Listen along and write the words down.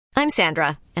I'm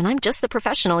Sandra, and I'm just the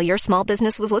professional your small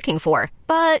business was looking for.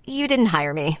 But you didn't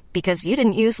hire me because you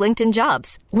didn't use LinkedIn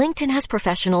Jobs. LinkedIn has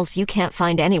professionals you can't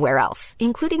find anywhere else,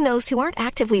 including those who aren't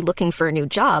actively looking for a new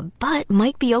job, but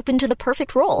might be open to the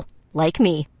perfect role, like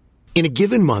me. In a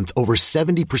given month, over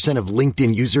 70% of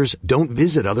LinkedIn users don't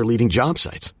visit other leading job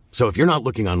sites. So if you're not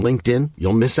looking on LinkedIn,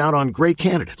 you'll miss out on great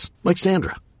candidates like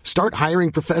Sandra. Start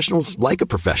hiring professionals like a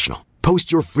professional.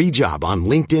 Post your free job on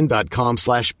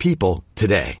linkedin.com/people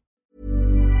today.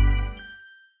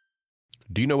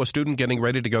 Do you know a student getting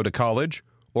ready to go to college?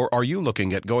 Or are you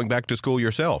looking at going back to school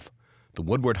yourself? The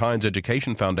Woodward Hines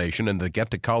Education Foundation and the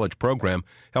Get to College program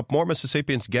help more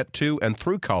Mississippians get to and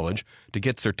through college to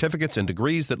get certificates and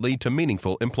degrees that lead to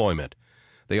meaningful employment.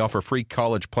 They offer free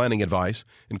college planning advice,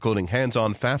 including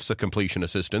hands-on FAFSA completion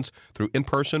assistance through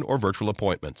in-person or virtual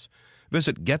appointments.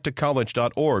 Visit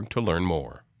gettocollege.org to learn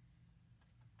more.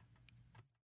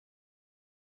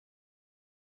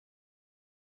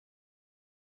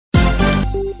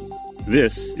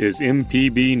 This is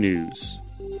MPB News.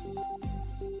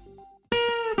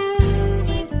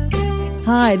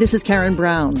 Hi, this is Karen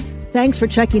Brown. Thanks for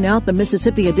checking out the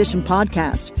Mississippi Edition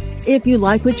podcast. If you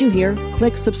like what you hear,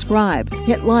 click subscribe,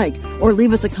 hit like, or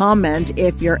leave us a comment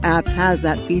if your app has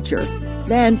that feature.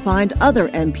 Then find other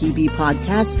MPB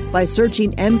podcasts by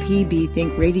searching MPB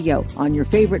Think Radio on your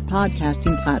favorite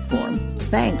podcasting platform.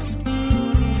 Thanks.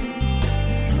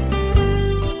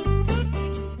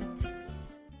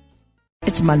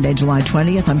 It's Monday, July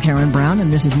 20th. I'm Karen Brown,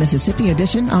 and this is Mississippi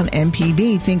Edition on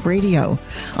MPB Think Radio.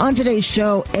 On today's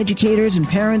show, educators and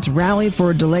parents rally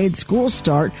for a delayed school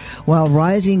start while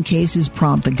rising cases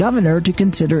prompt the governor to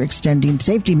consider extending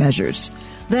safety measures.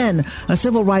 Then, a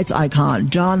civil rights icon,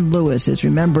 John Lewis, is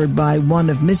remembered by one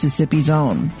of Mississippi's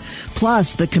own.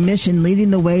 Plus, the commission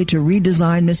leading the way to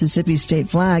redesign Mississippi's state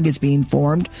flag is being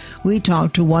formed. We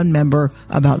talked to one member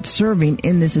about serving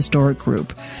in this historic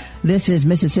group. This is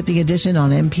Mississippi Edition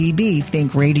on MPB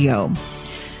Think Radio.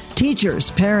 Teachers,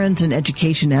 parents, and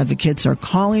education advocates are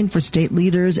calling for state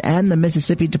leaders and the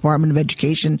Mississippi Department of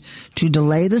Education to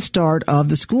delay the start of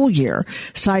the school year,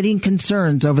 citing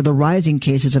concerns over the rising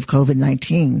cases of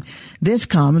COVID-19. This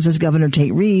comes as Governor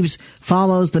Tate Reeves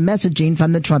follows the messaging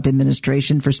from the Trump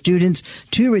administration for students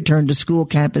to return to school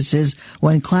campuses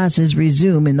when classes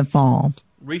resume in the fall.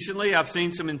 Recently, I've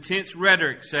seen some intense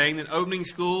rhetoric saying that opening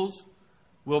schools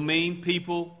will mean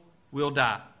people will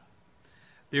die.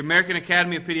 The American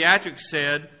Academy of Pediatrics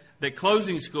said that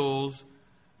closing schools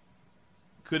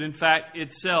could, in fact,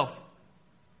 itself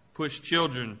push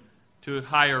children to a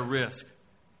higher risk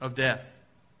of death.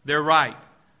 They're right.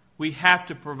 We have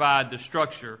to provide the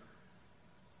structure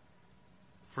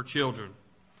for children.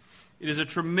 It is a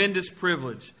tremendous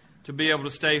privilege to be able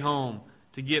to stay home,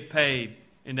 to get paid,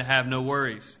 and to have no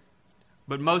worries.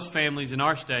 But most families in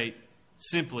our state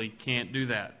simply can't do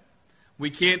that. We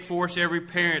can't force every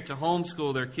parent to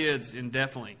homeschool their kids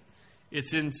indefinitely.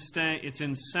 It's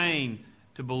insane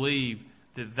to believe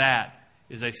that that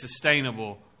is a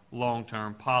sustainable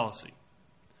long-term policy.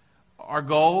 Our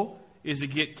goal is to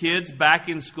get kids back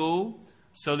in school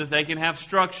so that they can have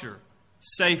structure,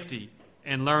 safety,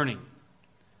 and learning.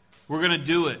 We're going to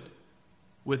do it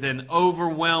with an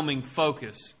overwhelming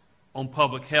focus on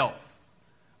public health.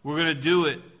 We're going to do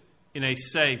it in a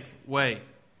safe way.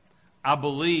 I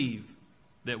believe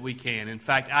that we can. In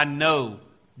fact, I know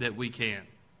that we can.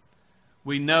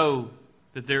 We know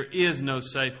that there is no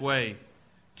safe way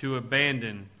to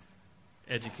abandon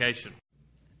education.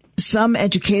 Some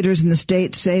educators in the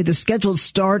state say the scheduled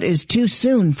start is too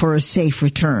soon for a safe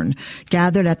return.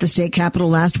 Gathered at the state capitol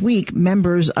last week,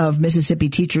 members of Mississippi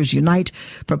Teachers Unite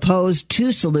proposed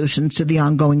two solutions to the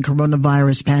ongoing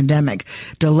coronavirus pandemic: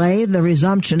 delay the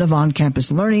resumption of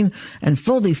on-campus learning and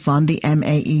fully fund the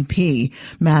MAEP.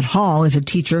 Matt Hall is a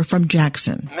teacher from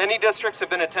Jackson. Many districts have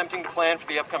been attempting to plan for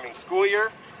the upcoming school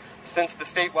year since the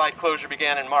statewide closure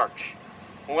began in March,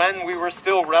 when we were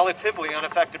still relatively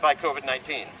unaffected by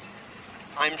COVID-19.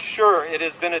 I'm sure it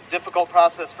has been a difficult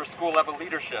process for school-level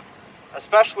leadership,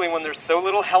 especially when there's so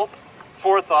little help,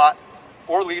 forethought,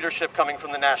 or leadership coming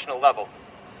from the national level.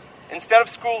 Instead of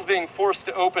schools being forced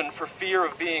to open for fear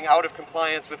of being out of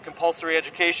compliance with compulsory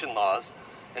education laws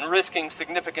and risking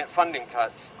significant funding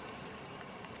cuts,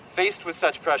 faced with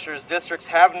such pressures, districts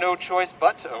have no choice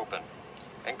but to open,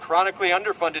 and chronically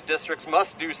underfunded districts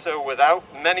must do so without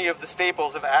many of the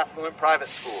staples of affluent private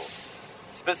schools,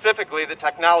 specifically the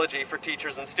technology for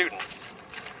teachers and students.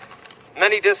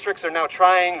 Many districts are now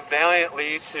trying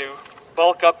valiantly to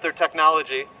bulk up their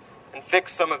technology and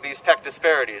fix some of these tech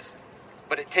disparities,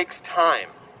 but it takes time,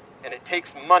 and it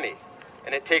takes money,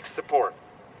 and it takes support.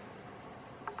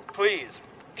 Please,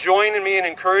 join me in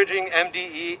encouraging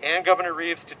MDE and Governor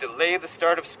Reeves to delay the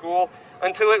start of school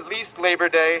until at least Labor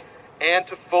Day and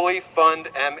to fully fund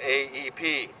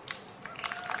MAEP.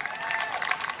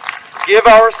 Give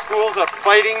our schools a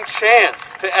fighting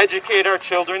chance to educate our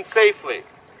children safely.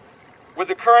 With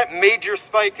the current major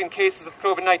spike in cases of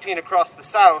COVID-19 across the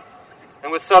South,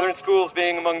 and with Southern schools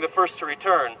being among the first to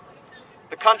return,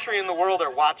 the country and the world are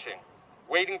watching,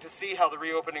 waiting to see how the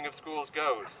reopening of schools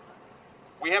goes.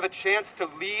 We have a chance to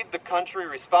lead the country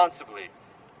responsibly,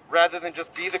 rather than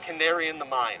just be the canary in the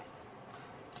mine.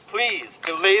 Please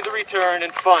delay the return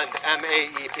and fund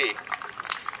MAEP.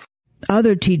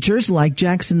 Other teachers, like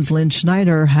Jackson's Lynn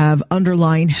Schneider, have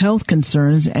underlying health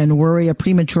concerns and worry a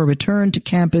premature return to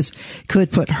campus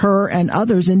could put her and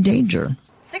others in danger.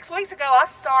 6 weeks ago, I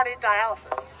started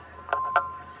dialysis.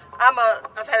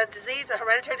 I've had a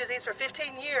hereditary disease for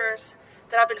 15 years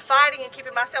that I've been fighting and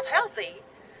keeping myself healthy.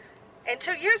 And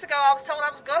 2 years ago, I was told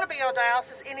I was going to be on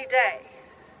dialysis any day.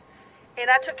 And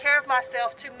I took care of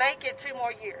myself to make it 2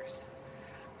 more years.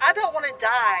 I don't want to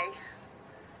die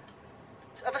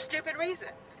of a stupid reason,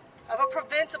 of a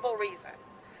preventable reason.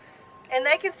 And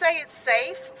they can say it's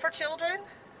safe for children.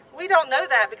 We don't know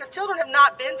that because children have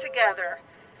not been together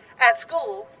at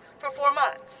school for 4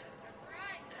 months.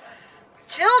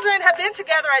 Children have been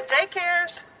together at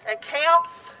daycares, at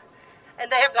camps,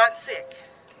 and they have gotten sick.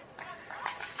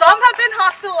 Some have been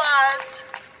hospitalized,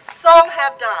 some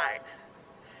have died.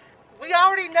 We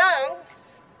already know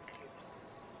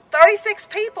 36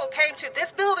 people came to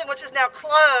this building, which is now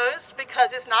closed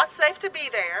because it's not safe to be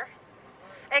there,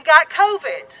 and got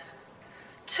COVID.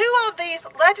 2 of these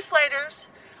legislators,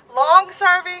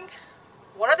 long-serving,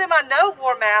 one of them I know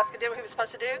wore a mask and did what he was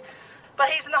supposed to do, but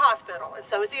he's in the hospital, and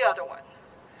so is the other one.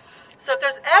 So if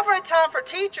there's ever a time for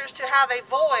teachers to have a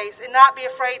voice and not be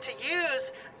afraid to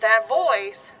use that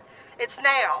voice, it's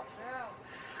now.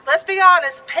 Let's be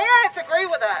honest, parents agree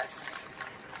with us.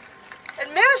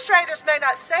 Administrators may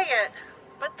not say it,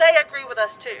 but they agree with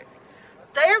us too.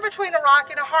 They are between a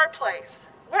rock and a hard place.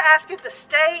 We're asking the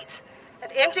state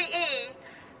and MDE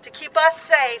to keep us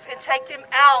safe and take them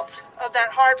out of that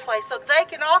hard place so they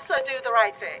can also do the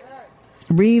right thing.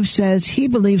 Reeves says he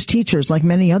believes teachers, like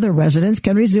many other residents,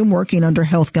 can resume working under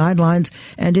health guidelines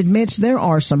and admits there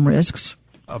are some risks.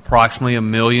 Approximately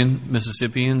 1 million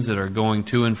Mississippians that are going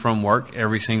to and from work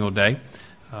every single day.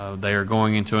 They are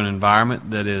going into an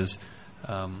environment that is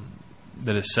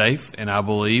safe, and I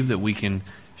believe that we can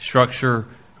structure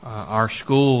our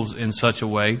schools in such a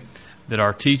way that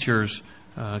our teachers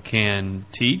can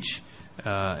teach,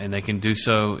 and they can do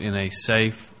so in a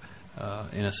safe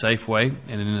way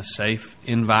and in a safe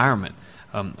environment.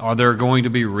 Are there going to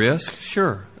be risks?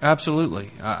 Sure,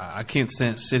 absolutely. I can't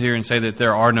sit here and say that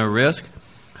there are no risks,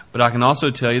 but I can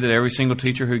also tell you that every single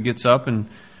teacher who gets up and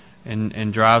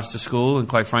drives to school, and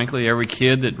quite frankly, every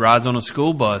kid that rides on a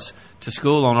school bus to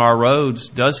school on our roads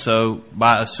does so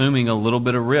by assuming a little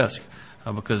bit of risk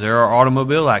because there are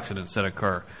automobile accidents that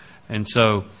occur. And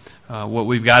so what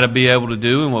we've got to be able to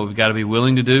do and what we've got to be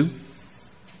willing to do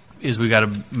is we've got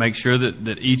to make sure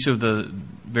that each of the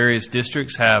various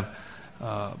districts have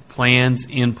plans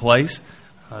in place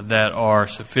that are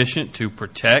sufficient to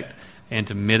protect and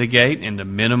to mitigate and to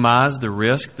minimize the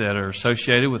risk that are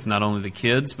associated with not only the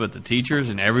kids but the teachers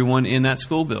and everyone in that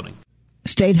school building.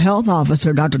 State Health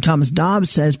Officer Dr. Thomas Dobbs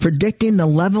says predicting the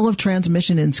level of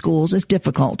transmission in schools is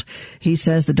difficult. He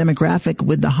says the demographic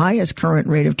with the highest current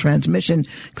rate of transmission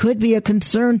could be a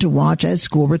concern to watch as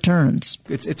school returns.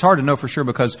 It's hard to know for sure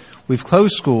because we've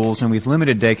closed schools and we've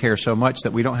limited daycare so much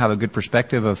that we don't have a good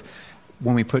perspective of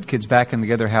when we put kids back in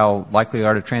together how likely they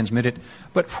are to transmit it.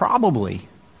 But probably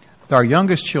our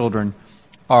youngest children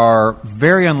are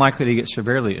very unlikely to get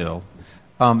severely ill.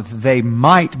 They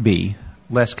might be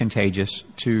less contagious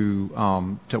to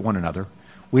one another.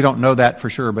 We don't know that for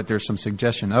sure, but there's some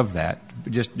suggestion of that.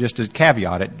 Just to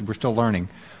caveat it, we're still learning.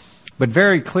 But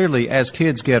very clearly, as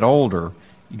kids get older,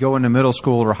 you go into middle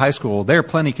school or high school, they're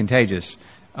plenty contagious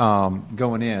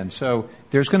going in. So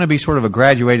there's going to be sort of a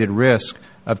graduated risk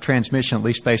of transmission, at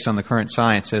least based on the current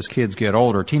science, as kids get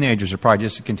older. Teenagers are probably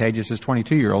just as contagious as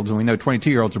 22-year-olds, and we know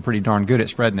 22-year-olds are pretty darn good at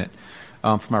spreading it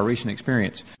from our recent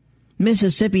experience.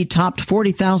 Mississippi topped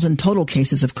 40,000 total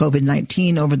cases of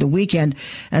COVID-19 over the weekend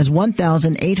as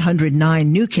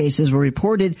 1,809 new cases were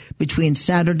reported between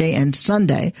Saturday and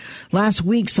Sunday. Last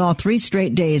week saw 3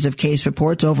 straight days of case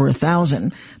reports over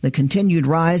 1,000. The continued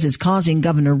rise is causing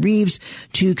Governor Reeves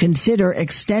to consider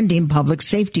extending public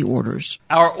safety orders.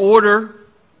 Our order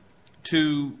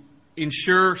to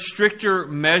ensure stricter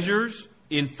measures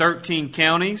in 13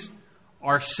 counties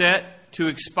are set to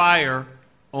expire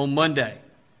on Monday.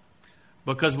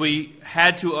 because we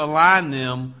had to align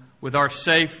them with our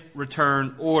safe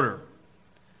return order.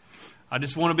 I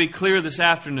just want to be clear this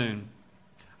afternoon.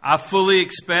 I fully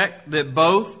expect that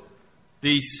both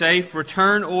the safe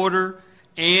return order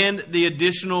and the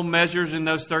additional measures in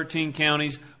those 13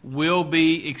 counties will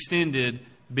be extended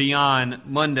beyond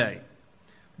Monday.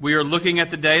 We are looking at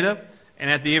the data and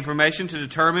at the information to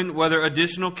determine whether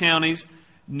additional counties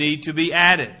need to be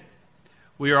added.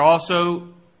 We are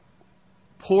also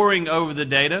poring over the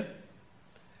data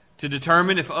to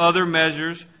determine if other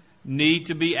measures need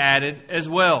to be added as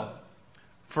well.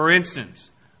 For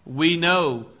instance, we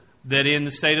know that in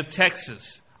the state of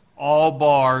Texas, all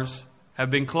bars have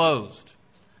been closed.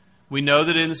 We know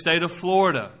that in the state of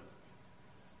Florida,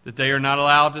 that they are not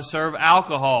allowed to serve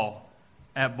alcohol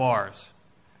at bars.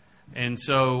 And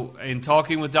so, in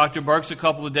talking with Dr. Burks a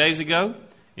couple of days ago,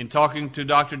 in talking to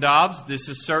Dr. Dobbs, this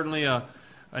is certainly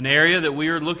an area that we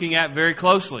are looking at very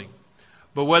closely.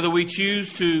 But whether we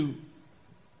choose to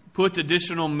put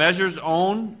additional measures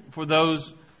on for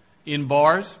those in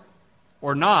bars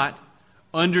or not,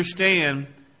 understand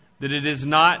that it is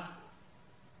not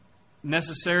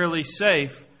necessarily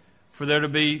safe for there to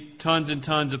be tons and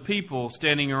tons of people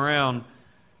standing around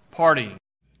partying.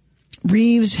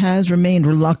 Reeves has remained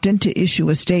reluctant to issue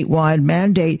a statewide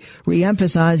mandate,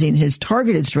 reemphasizing his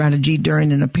targeted strategy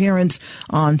during an appearance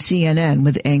on CNN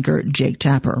with anchor Jake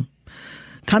Tapper.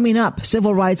 Coming up,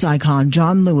 civil rights icon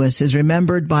John Lewis is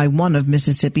remembered by one of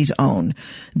Mississippi's own.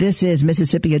 This is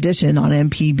Mississippi Edition on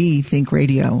MPB Think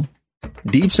Radio.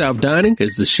 Deep South Dining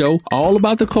is the show all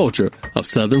about the culture of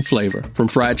Southern flavor, from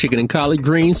fried chicken and collard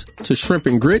greens to shrimp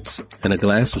and grits and a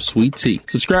glass of sweet tea.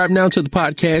 Subscribe now to the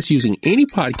podcast using any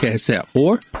podcast app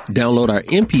or download our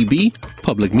MPB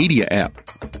Public Media app.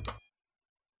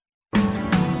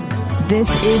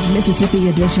 This is Mississippi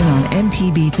Edition on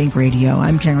MPB Think Radio.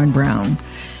 I'm Karen Brown.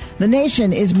 The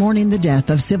nation is mourning the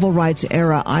death of civil rights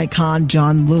era icon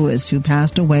John Lewis, who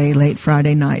passed away late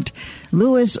Friday night.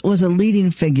 Lewis was a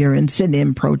leading figure in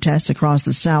sit-in protests across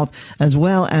the South, as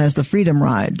well as the Freedom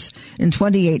Rides. In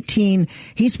 2018,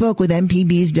 he spoke with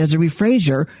MPB's Desiree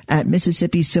Frazier at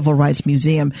Mississippi Civil Rights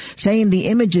Museum, saying the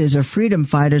images of freedom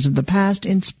fighters of the past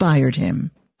inspired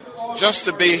him. Just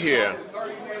to be here,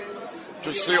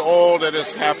 to see all that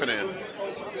is happening,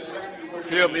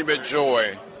 filled me with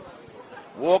joy.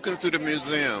 Walking through the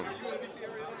museum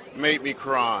made me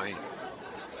cry.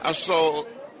 I saw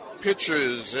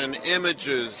pictures and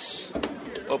images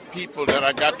of people that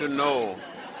I got to know,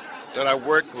 that I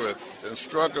worked with and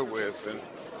struggled with, and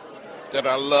that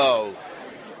I love.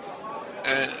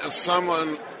 And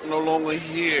someone no longer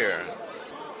here,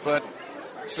 but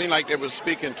seemed like they were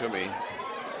speaking to me,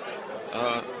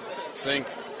 saying,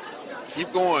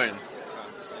 keep going,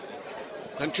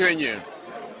 continue,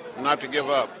 not to give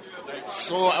up.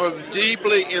 So I was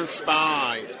deeply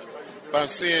inspired by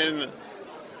seeing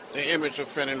the image of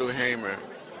Fannie Lou Hamer,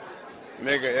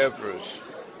 Medgar Evers,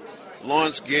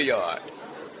 Lawrence Gilliard,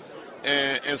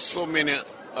 and so many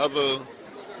other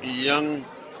young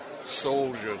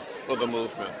soldiers for the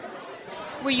movement.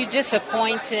 Were you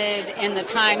disappointed in the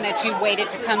time that you waited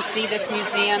to come see this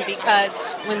museum? Because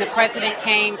when the president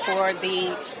came for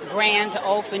the grand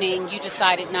opening, you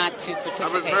decided not to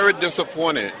participate. I was very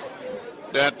disappointed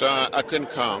that I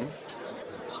couldn't come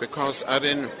because I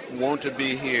didn't want to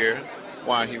be here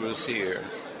while he was here.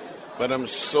 But I'm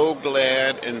so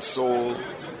glad and so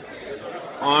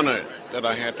honored that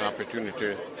I had the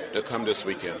opportunity to come this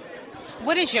weekend.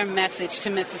 What is your message to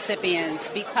Mississippians?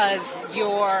 Because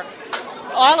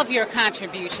all of your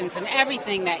contributions and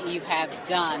everything that you have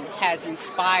done has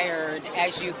inspired,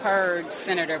 as you heard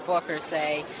Senator Booker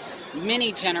say,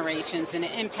 many generations, and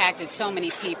it impacted so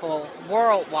many people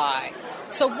worldwide.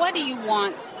 So what do you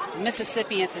want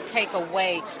Mississippians to take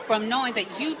away from knowing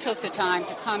that you took the time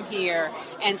to come here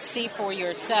and see for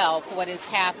yourself what is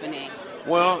happening?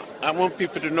 Well, I want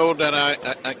people to know that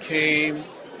I came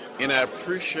and I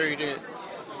appreciated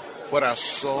what I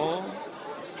saw,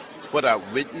 what I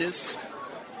witnessed,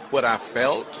 what I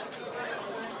felt.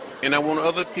 And I want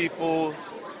other people,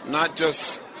 not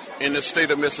just in the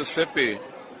state of Mississippi,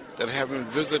 that haven't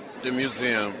visited the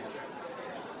museum,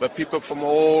 but people from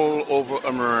all over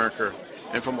America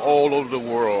and from all over the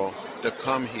world to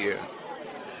come here.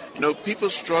 You know,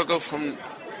 people struggle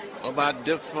about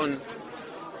different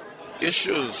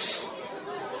issues.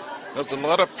 There's a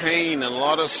lot of pain and a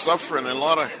lot of suffering and a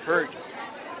lot of hurt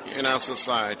in our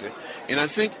society. And I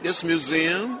think this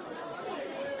museum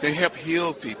can help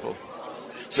heal people.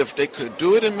 So if they could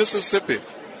do it in Mississippi,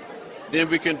 then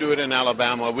we can do it in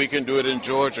Alabama, or we can do it in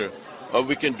Georgia, or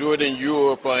we can do it in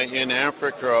Europe, or in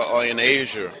Africa, or in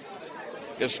Asia.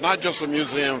 It's not just a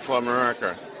museum for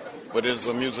America, but it's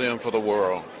a museum for the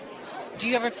world. Do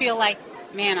you ever feel like,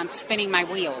 man, I'm spinning my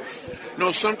wheels?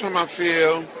 No, sometimes I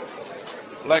feel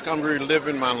like I'm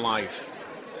reliving my life.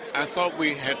 I thought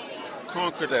we had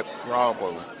conquered that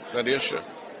problem, that issue.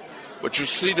 But you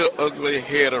see the ugly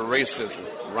head of racism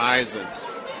rising.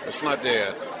 It's not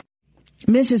there.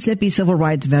 Mississippi civil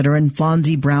rights veteran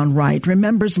Flonzie Brown Wright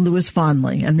remembers Lewis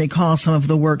fondly and recalls some of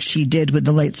the work she did with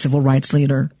the late civil rights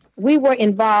leader. We were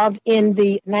involved in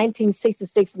the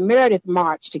 1966 Meredith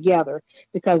March together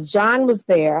because John was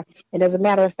there. And as a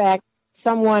matter of fact,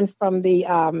 someone from the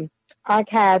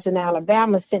archives in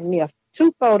Alabama sent me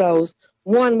two photos,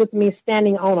 one with me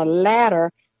standing on a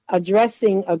ladder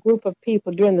addressing a group of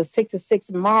people during the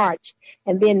 66 March,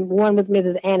 and then one with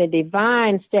Mrs. Annie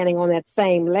Devine standing on that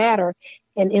same ladder.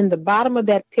 And in the bottom of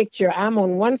that picture, I'm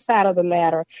on one side of the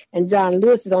ladder, and John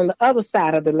Lewis is on the other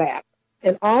side of the ladder.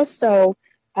 And also,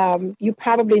 you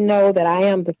probably know that I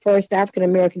am the first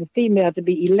African-American female to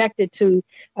be elected to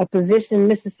a position in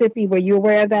Mississippi. Were you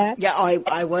aware of that? Yeah,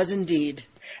 I was indeed.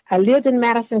 I lived in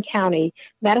Madison County.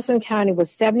 Madison County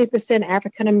was 70%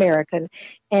 African-American,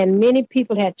 and many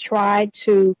people had tried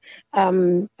to,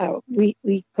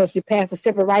 because we passed the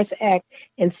Civil Rights Act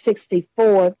in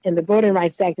 64 and the Voting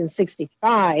Rights Act in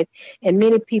 65, and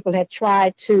many people had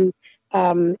tried to,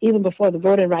 even before the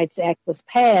Voting Rights Act was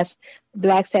passed,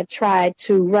 blacks had tried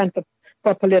to run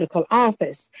for political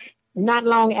office. Not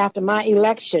long after my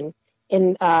election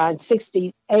in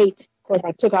 68, of course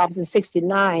I took office in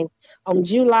 69, in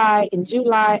July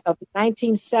of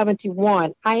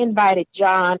 1971, I invited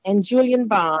John and Julian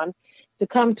Bond to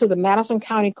come to the Madison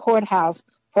County Courthouse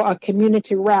for a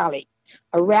community rally.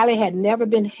 A rally had never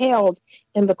been held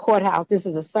in the courthouse. This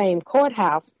is the same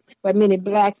courthouse where many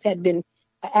blacks had been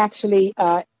actually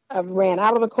ran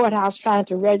out of the courthouse trying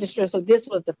to register. So this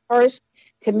was the first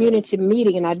community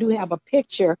meeting, and I do have a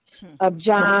picture of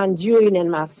John, Julian, and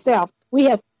myself. We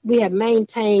have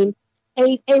maintained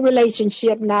a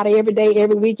relationship, not every day,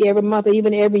 every week, every month, or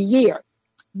even every year.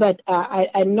 But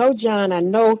I know John. I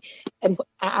know, and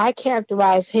I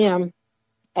characterize him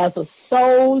as a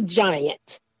soul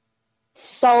giant.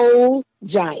 Soul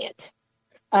giant.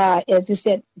 As you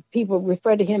said, people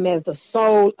refer to him as the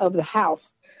soul of the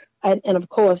house, and of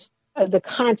course, the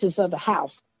conscience of the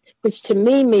house, which to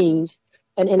me means,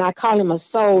 and I call him a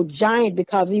soul giant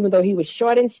because even though he was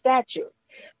short in stature,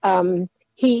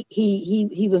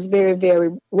 he was very,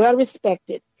 very well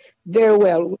respected, very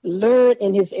well learned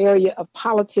in his area of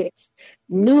politics,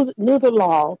 knew the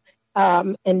law,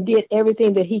 and did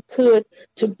everything that he could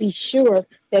to be sure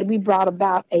that we brought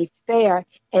about a fair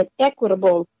and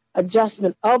equitable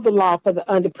adjustment of the law for the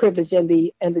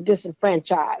underprivileged and the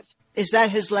disenfranchised. Is that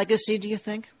his legacy, do you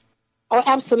think? Oh,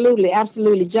 absolutely,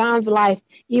 absolutely. John's life,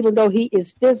 even though he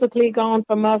is physically gone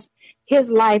from us, his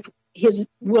life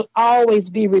will always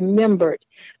be remembered.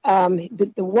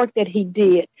 The work that he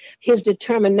did, his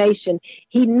determination.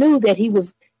 He knew that he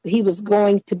was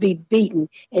going to be beaten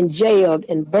and jailed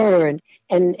and burned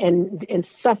and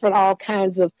suffered all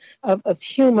kinds of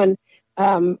human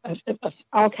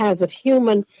all kinds of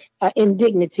human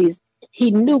indignities. He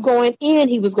knew going in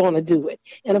he was going to do it.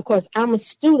 And of course, I'm a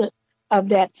student of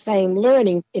that same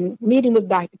learning in meeting with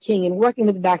Dr. King and working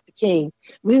with Dr. King.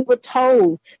 We were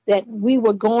told that we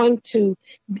were going to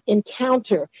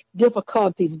encounter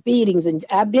difficulties, beatings, and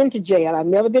I've been to jail. I've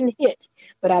never been hit,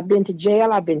 but I've been to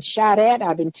jail. I've been shot at.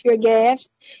 I've been tear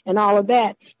gassed and all of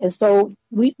that. And so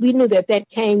we knew that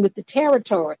came with the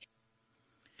territory.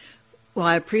 Well,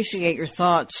 I appreciate your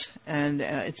thoughts, and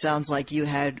it sounds like you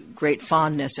had great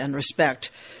fondness and respect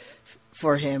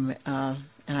for him.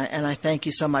 And I thank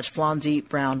you so much, Flonzie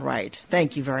Brown Wright.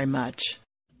 Thank you very much.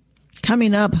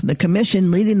 Coming up, the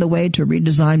commission leading the way to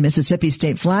redesign Mississippi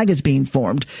state flag is being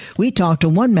formed. We talked to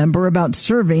one member about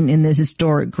serving in this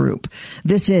historic group.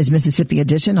 This is Mississippi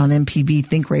Edition on MPB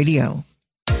Think Radio.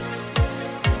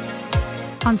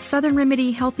 On Southern Remedy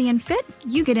Healthy and Fit,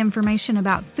 you get information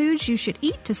about foods you should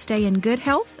eat to stay in good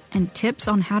health and tips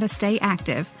on how to stay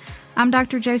active. I'm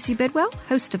Dr. Josie Bidwell,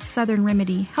 host of Southern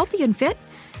Remedy Healthy and Fit,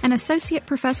 and Associate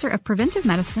Professor of Preventive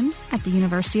Medicine at the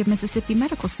University of Mississippi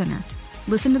Medical Center.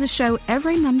 Listen to the show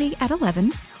every Monday at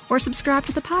 11 or subscribe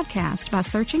to the podcast by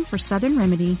searching for Southern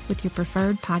Remedy with your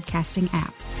preferred podcasting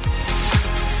app.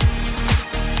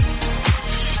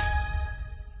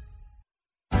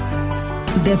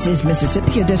 This is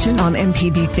Mississippi Edition on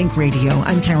MPB Think Radio.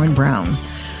 I'm Karen Brown.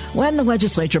 When the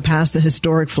legislature passed the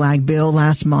historic flag bill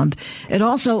last month, it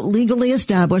also legally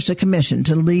established a commission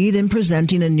to lead in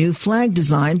presenting a new flag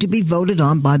design to be voted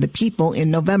on by the people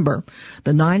in November.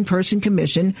 The 9-person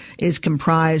commission is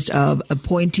comprised of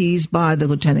appointees by the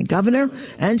Lieutenant Governor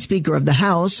and Speaker of the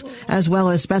House, as well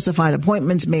as specified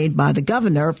appointments made by the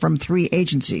governor from 3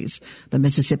 agencies: the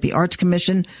Mississippi Arts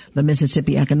Commission, the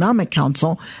Mississippi Economic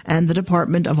Council, and the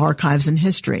Department of Archives and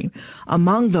History.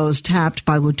 Among those tapped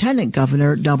by Lieutenant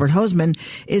Governor Delbert Hosemann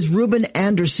is Reuben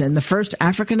Anderson, the first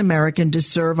African-American to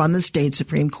serve on the state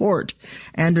Supreme Court.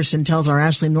 Anderson tells our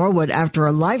Ashley Norwood after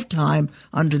a lifetime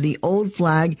under the old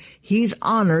flag, he's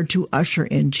honored to usher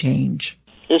in change.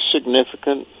 It's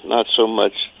significant, not so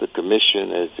much the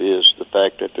commission as is the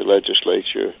fact that the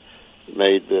legislature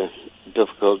made the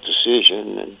difficult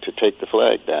decision to take the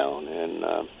flag down,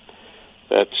 and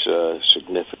that's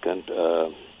significant.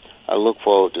 I look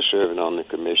forward to serving on the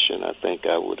commission. I think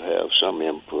I would have some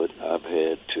input. I've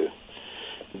had to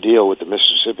deal with the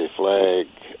Mississippi flag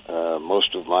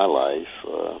most of my life,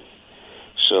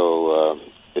 so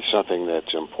it's something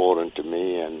that's important to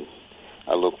me, and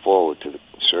I look forward to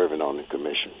serving on the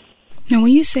commission. Now,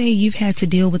 when you say you've had to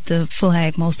deal with the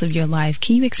flag most of your life,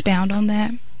 can you expound on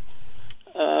that?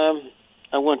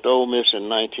 I went to Ole Miss in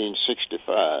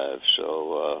 1965,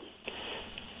 so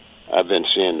I've been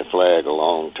seeing the flag a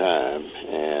long time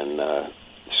and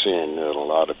seeing it in a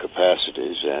lot of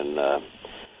capacities, and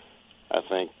I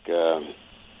think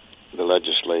the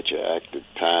legislature acted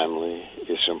timely.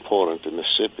 It's important to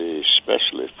Mississippi,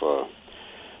 especially for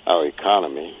our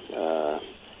economy.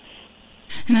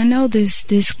 And I know this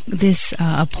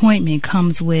appointment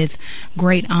comes with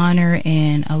great honor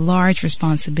and a large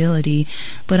responsibility,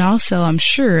 but also, I'm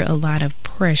sure, a lot of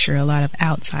pressure, a lot of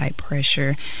outside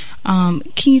pressure. Can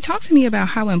you talk to me about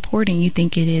how important you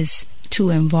think it is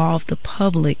to involve the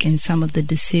public in some of the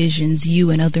decisions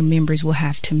you and other members will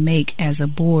have to make as a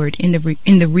board in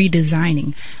the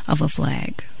redesigning of a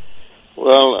flag?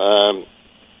 Well,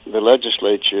 the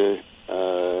legislature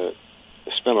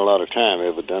spent a lot of time,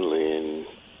 evidently, in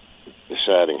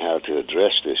deciding how to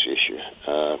address this issue.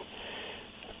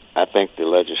 I think the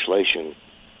legislation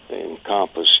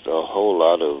encompassed a whole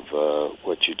lot of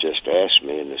what you just asked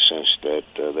me, in the sense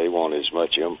that they want as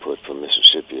much input from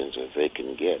Mississippians as they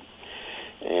can get.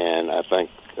 And I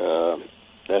think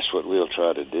that's what we'll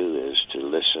try to do, is to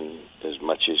listen as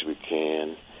much as we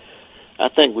can. I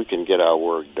think we can get our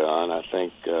work done. I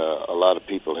think a lot of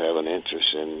people have an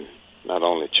interest in not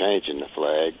only changing the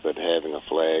flag, but having a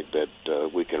flag that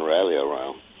we can rally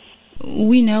around.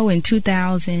 We know in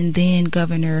 2000, then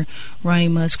Governor Ronnie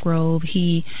Musgrove,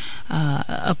 he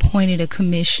appointed a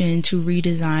commission to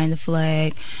redesign the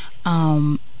flag.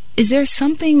 Is there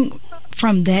something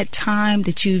from that time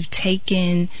that you've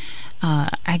taken,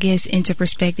 I guess, into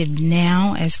perspective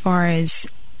now as far as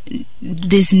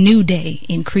this new day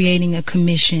in creating a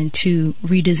commission to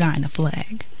redesign the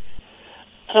flag?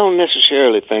 I don't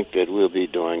necessarily think that we'll be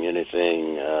doing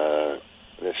anything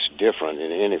that's different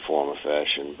in any form or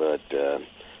fashion, but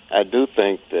I do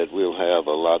think that we'll have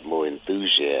a lot more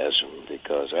enthusiasm,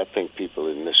 because I think people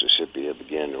in Mississippi have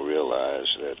begun to realize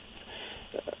that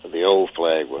the old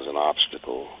flag was an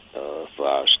obstacle for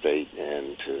our state,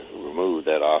 and to remove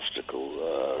that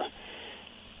obstacle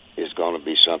is going to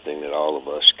be something that all of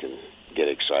us can get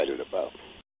excited about.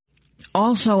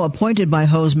 Also appointed by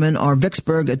Hosemann are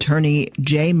Vicksburg attorney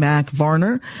J. Mack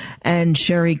Varner and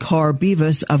Sherry Carr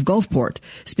Beavis of Gulfport.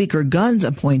 Speaker Gunn's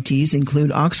appointees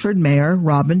include Oxford Mayor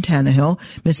Robin Tannehill,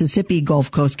 Mississippi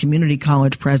Gulf Coast Community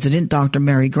College President Dr.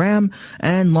 Mary Graham,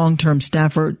 and long-term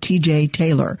staffer T.J.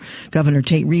 Taylor. Governor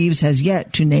Tate Reeves has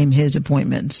yet to name his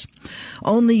appointments.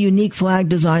 Only unique flag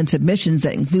design submissions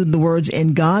that include the words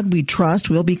 "In God We Trust"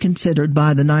 will be considered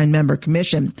by the 9-member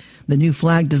commission. The new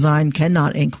flag design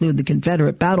cannot include the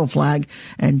Confederate battle flag,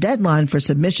 and deadline for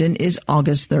submission is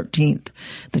August 13th.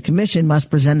 The commission must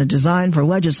present a design for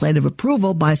legislative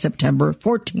approval by September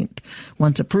 14th.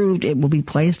 Once approved, it will be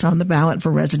placed on the ballot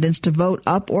for residents to vote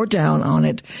up or down on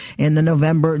it in the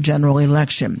November general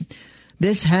election.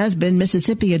 This has been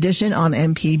Mississippi Edition on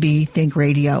MPB Think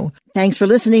Radio. Thanks for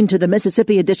listening to the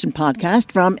Mississippi Edition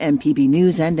podcast from MPB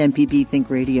News and MPB Think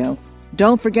Radio.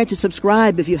 Don't forget to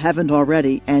subscribe if you haven't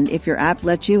already, and if your app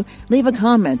lets you, leave a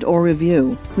comment or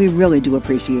review. We really do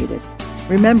appreciate it.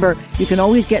 Remember, you can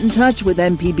always get in touch with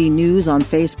MPB News on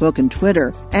Facebook and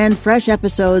Twitter, and fresh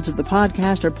episodes of the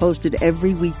podcast are posted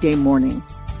every weekday morning.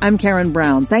 I'm Karen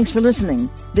Brown. Thanks for listening.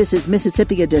 This is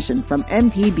Mississippi Edition from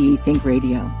MPB Think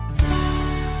Radio.